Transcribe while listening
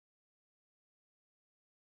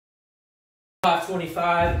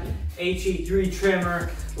525 HE3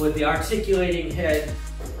 trimmer with the articulating head.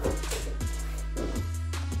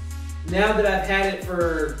 Now that I've had it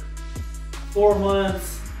for 4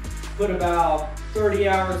 months, put about 30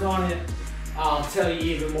 hours on it, I'll tell you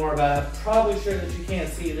even more about it. I'm probably sure that you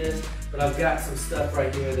can't see this, but I've got some stuff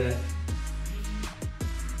right here that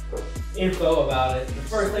info about it. The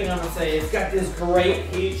first thing I'm gonna say, it's got this great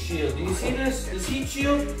heat shield. Do you see this? This heat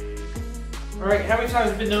shield? All right, how many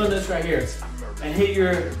times have you been doing this right here? And hit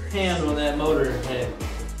your hand on that motor head.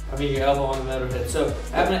 I mean your elbow on the motor head. So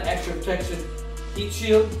having an extra protection heat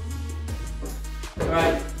shield. All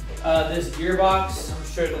right, this gearbox, I'm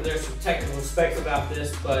sure that there's some technical specs about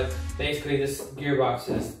this, but basically this gearbox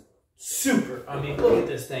is super. I mean, look at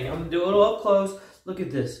this thing. I'm gonna do a little up close. Look at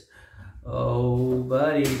this. Oh,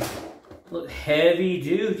 buddy. Look, heavy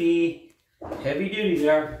duty. Heavy duty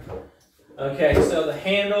there. Okay, so the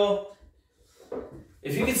handle.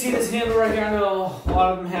 If you can see this handle right here, I know a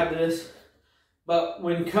lot of them have this, but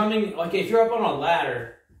when coming, like if you're up on a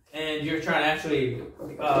ladder and you're trying to actually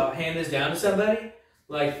hand this down to somebody,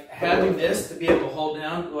 like having this to be able to hold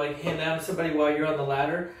down, like hand down to somebody while you're on the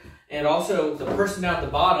ladder, and also the person down at the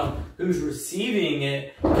bottom who's receiving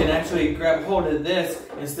it can actually grab hold of this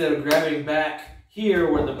instead of grabbing back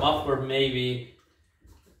here where the muffler may be.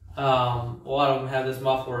 A lot of them have this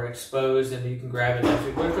muffler exposed and you can grab it.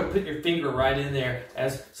 What if you put your finger right in there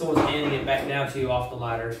as someone's handing it back down to you off the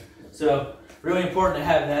ladder? So really important to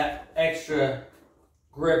have that extra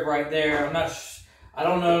grip right there. I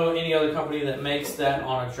don't know any other company that makes that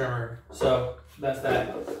on a trimmer. So that's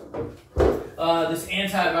that. This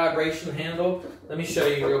anti-vibration handle, let me show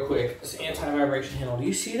you real quick. This anti-vibration handle, do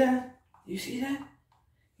you see that? Do you see that?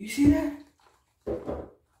 You see that?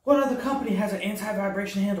 What other company has an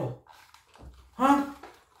anti-vibration handle? Huh?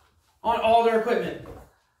 On all their equipment.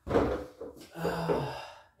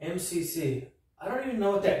 MCC. I don't even know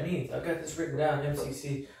what that means. I've got this written down,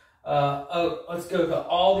 MCC. Oh, let's go to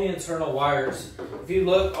all the internal wires. If you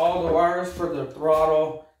look, all the wires for the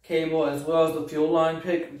throttle cable as well as the fuel line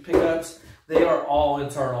pickups, they are all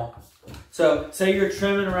internal. So say you're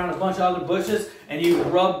trimming around a bunch of other bushes and you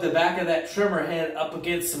rub the back of that trimmer head up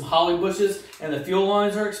against some holly bushes and the fuel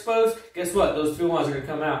lines are exposed, guess what? Those fuel lines are going to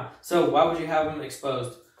come out. So why would you have them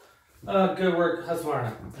exposed? Good work,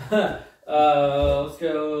 Husqvarna. Let's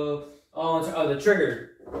go on to the trigger.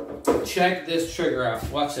 Check this trigger out.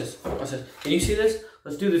 Watch this. Watch this. Can you see this?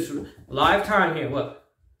 Let's do this live time here. Look.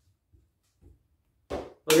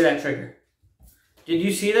 Look at that trigger. Did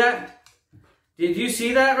you see that? Did you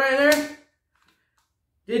see that right there?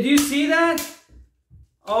 Did you see that?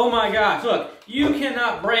 Oh my gosh, look, you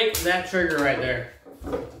cannot break that trigger right there.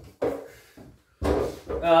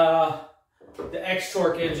 The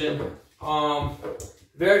X-Torque engine,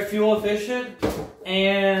 very fuel efficient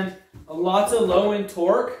and lots of low end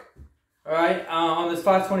torque. All right, on this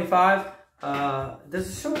 525, does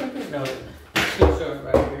it show it right here? No, it's gonna show it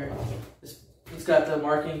right here. It's got the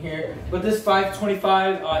marking here. But this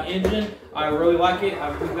 525 engine, I really like it.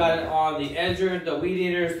 We've got it on the edger, the weed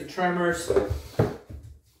eaters, the trimmers.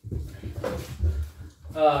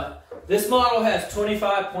 This model has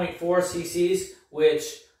 25.4 cc's,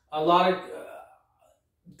 which a lot of,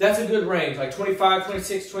 that's a good range, like 25,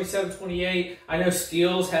 26, 27, 28. I know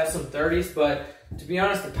Steels have some 30s, but to be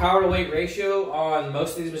honest, the power to weight ratio on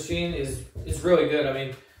most of these machines is really good. I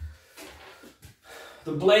mean,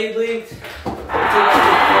 the blade length,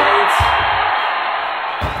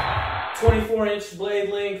 24-inch blade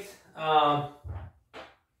length, and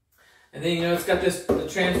then you know it's got the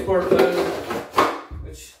transport mode,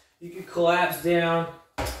 which you can collapse down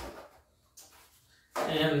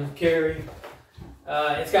and carry.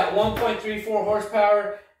 It's got 1.34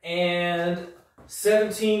 horsepower and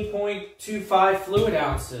 17.25 fluid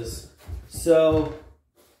ounces. So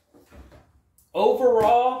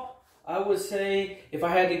overall, I would say if I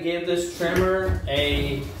had to give this trimmer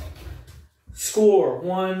a score,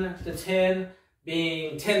 1 to 10,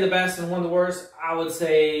 being 10 the best and 1 the worst, I would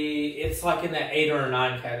say it's like in that 8 or a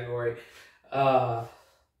 9 category. I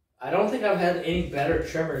don't think I've had any better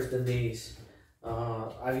trimmers than these.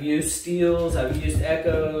 I've used Steels, I've used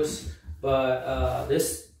Echoes, but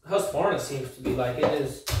this Husqvarna seems to be like it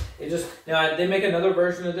is. Now they make another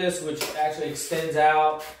version of this which actually extends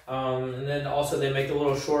out, and then also they make the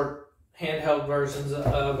little short handheld versions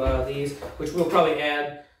of these, which we'll probably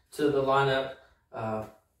add to the lineup.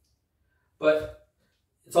 But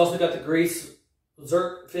it's also got the grease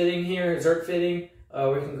Zerk fitting here, Zerk fitting.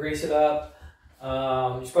 We can grease it up.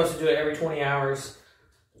 You're supposed to do it every 20 hours.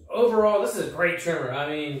 Overall, this is a great trimmer. I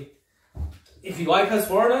mean, if you like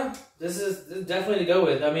Husqvarna, this is definitely to go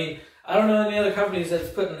with. I mean, I don't know any other companies that's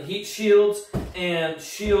putting heat shields and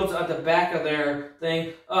shields at the back of their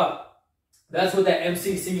thing. That's what that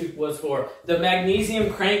MCC was for. The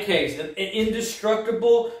magnesium crankcase, an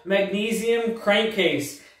indestructible magnesium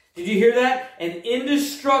crankcase. Did you hear that? An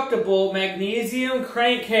indestructible magnesium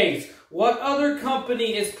crankcase. What other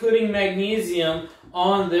company is putting magnesium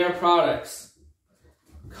on their products?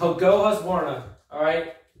 Go Husqvarna, all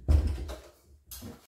right?